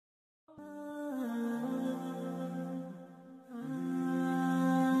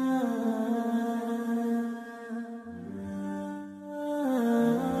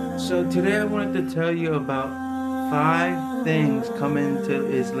So today I wanted to tell you about 5 things coming to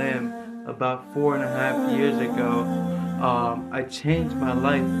Islam about 4.5 years ago. I changed my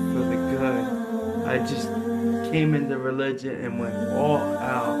life for the good. I just came into religion and went all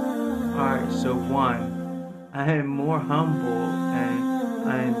out. Alright, so one, I am more humble and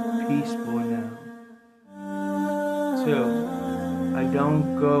I am peaceful now. Two, I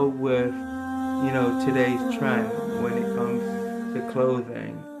don't go with, today's trend when it comes to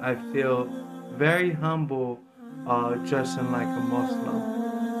clothing. I feel very humble dressing like a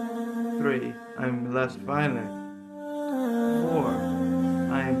Muslim. Three, I'm less violent. Four,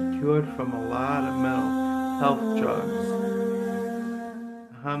 I am cured from a lot of mental health drugs.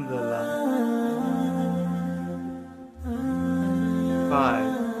 Alhamdulillah. Five,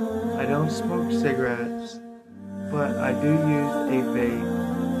 I don't smoke cigarettes, but I do use a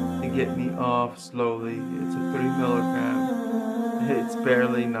vape to get me off slowly. It's a 3 milligram. It's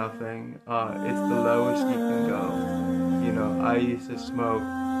barely nothing. It's the lowest you can go. I used to smoke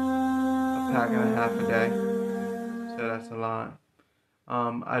a pack and a half a day, so that's a lot.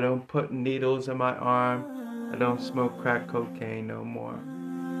 I don't put needles in my arm. I don't smoke crack cocaine no more.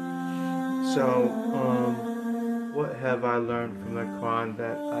 So, what have I learned from the Quran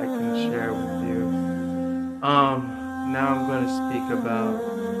that I can share with you? Now I'm going to speak about,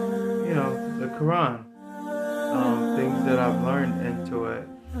 the Quran. Things that I've learned into it.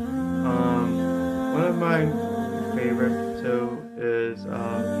 One of my favorites too is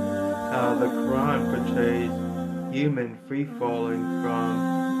how the Quran portrays human free falling from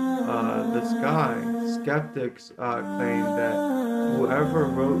the sky. Skeptics claim that whoever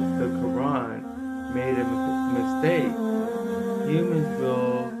wrote the Quran made a mistake. Humans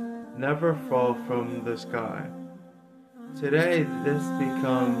will never fall from the sky. Today, this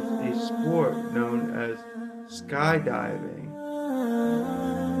becomes a sport known as skydiving.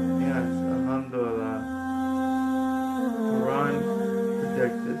 Yes, alhamdulillah. Quran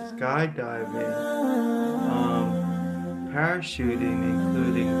predicted skydiving, parachuting,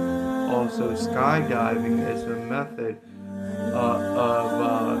 including also skydiving, is a method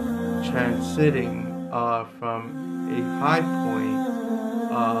of transiting from a high point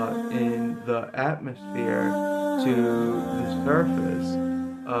in the atmosphere to the surface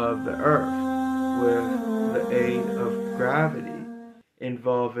of the earth with the aid of gravity,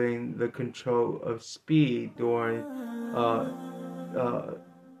 involving the control of speed during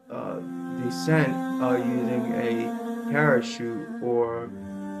descent using a parachute or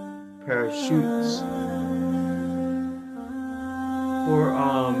parachutes. For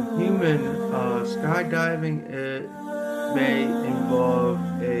human skydiving, it may involve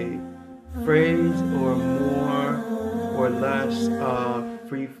a phrase or more or less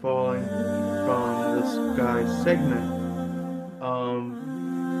free falling from the sky segment,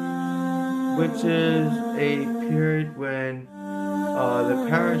 which is a period when the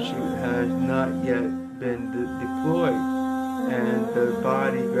parachute has not yet been deployed and the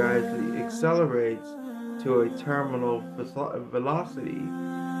body gradually accelerates to a terminal velocity.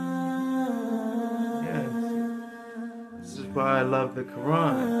 Yes, this is why I love the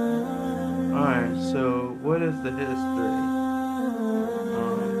Quran. Alright, so what is the history?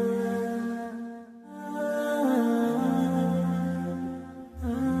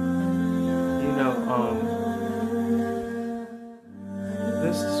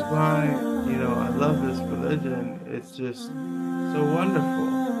 This is why, I love this religion. It's just so wonderful.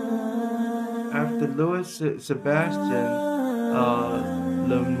 After Louis Sebastian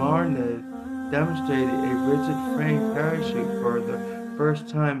Lemarne demonstrated a rigid frame parachute for the first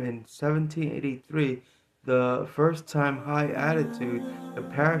time in 1783, the first time high altitude a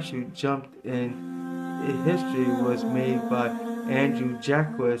parachute jumped in history was made by Andrew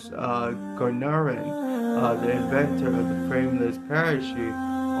Jacques Garnerin, the inventor of the frameless parachute,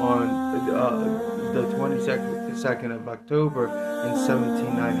 on the 22nd of October in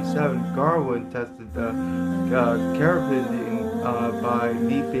 1797. Darwin tested the carabining by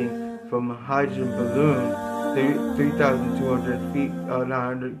leaping from a hydrogen balloon 3,200 feet,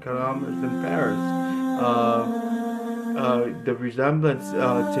 900 kilometers in Paris. The resemblance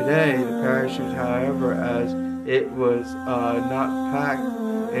today, the parachute, however, as it was not packed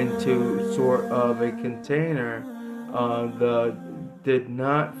into sort of a container, did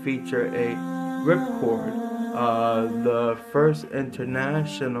not feature a ripcord. The first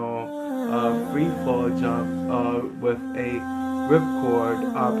international freefall jump with a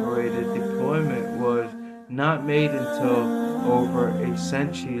ripcord operated deployment was not made until over a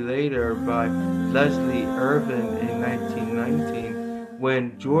century later by Leslie Irvin in 1919,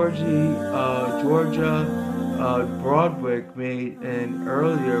 when Georgia Broadwick made an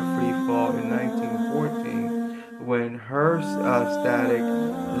earlier free fall in 1914 when her static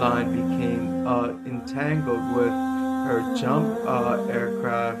line became entangled with her jump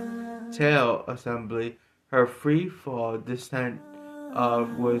aircraft tail assembly. Her free fall descent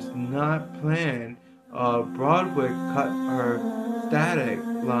was not planned. Broadwick cut her static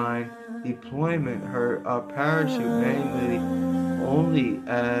line deployment, her parachute mainly only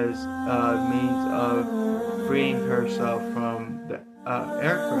as a means of freeing herself from the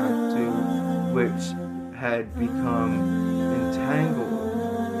aircraft to which had become entangled.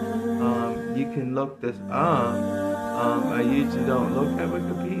 You can look this up. I usually don't look at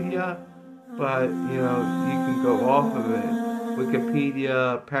Wikipedia, but you can go off of it.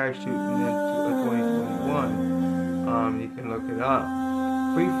 Wikipedia parachuting into 2021. You can look it up.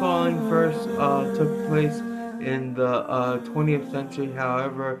 Free falling first took place in the 20th century.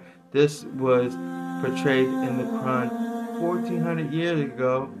 However, this was portrayed in the Quran 1400 years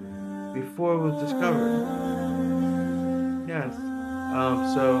ago before it was discovered. Yes.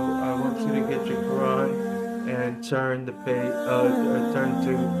 So I want you to get your Quran and turn the page. Turn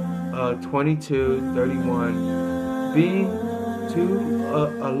to 22:31. Being to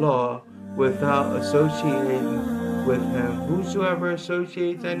Allah without associating with Him. Whosoever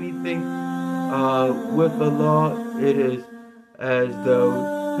associates anything with Allah, it is as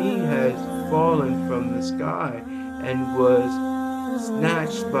though he has fallen from the sky and was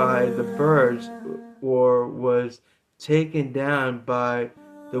snatched by the birds, or was taken down by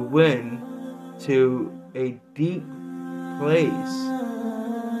the wind to a deep place.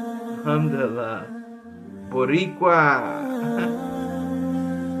 Alhamdulillah. Boricua.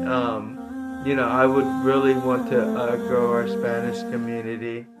 I would really want to grow our Spanish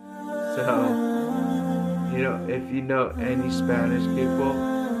community. So, if you know any Spanish people,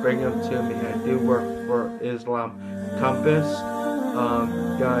 bring them to me. I do work for Islam Compass.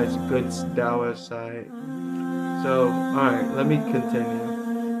 Guys, good dawah site. So, alright, let me continue.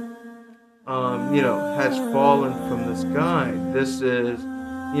 Has fallen from the sky. This is,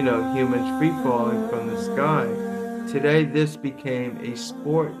 humans free falling from the sky. Today, this became a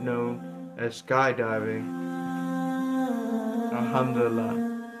sport known as skydiving. Alhamdulillah.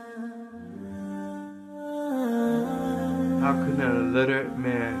 How can an illiterate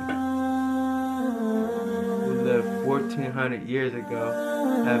man who lived 1400 years ago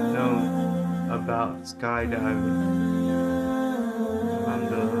have known about skydiving?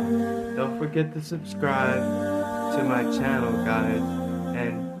 Alhamdulillah. Don't forget to subscribe to my channel, guys,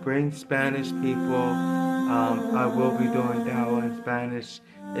 and bring Spanish people. I will be doing dawah in Spanish.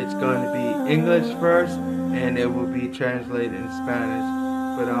 It's going to be English first, and it will be translated in Spanish.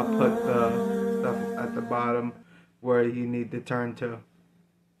 But I'll put the stuff at the bottom where you need to turn to.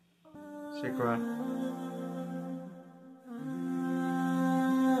 Shukran.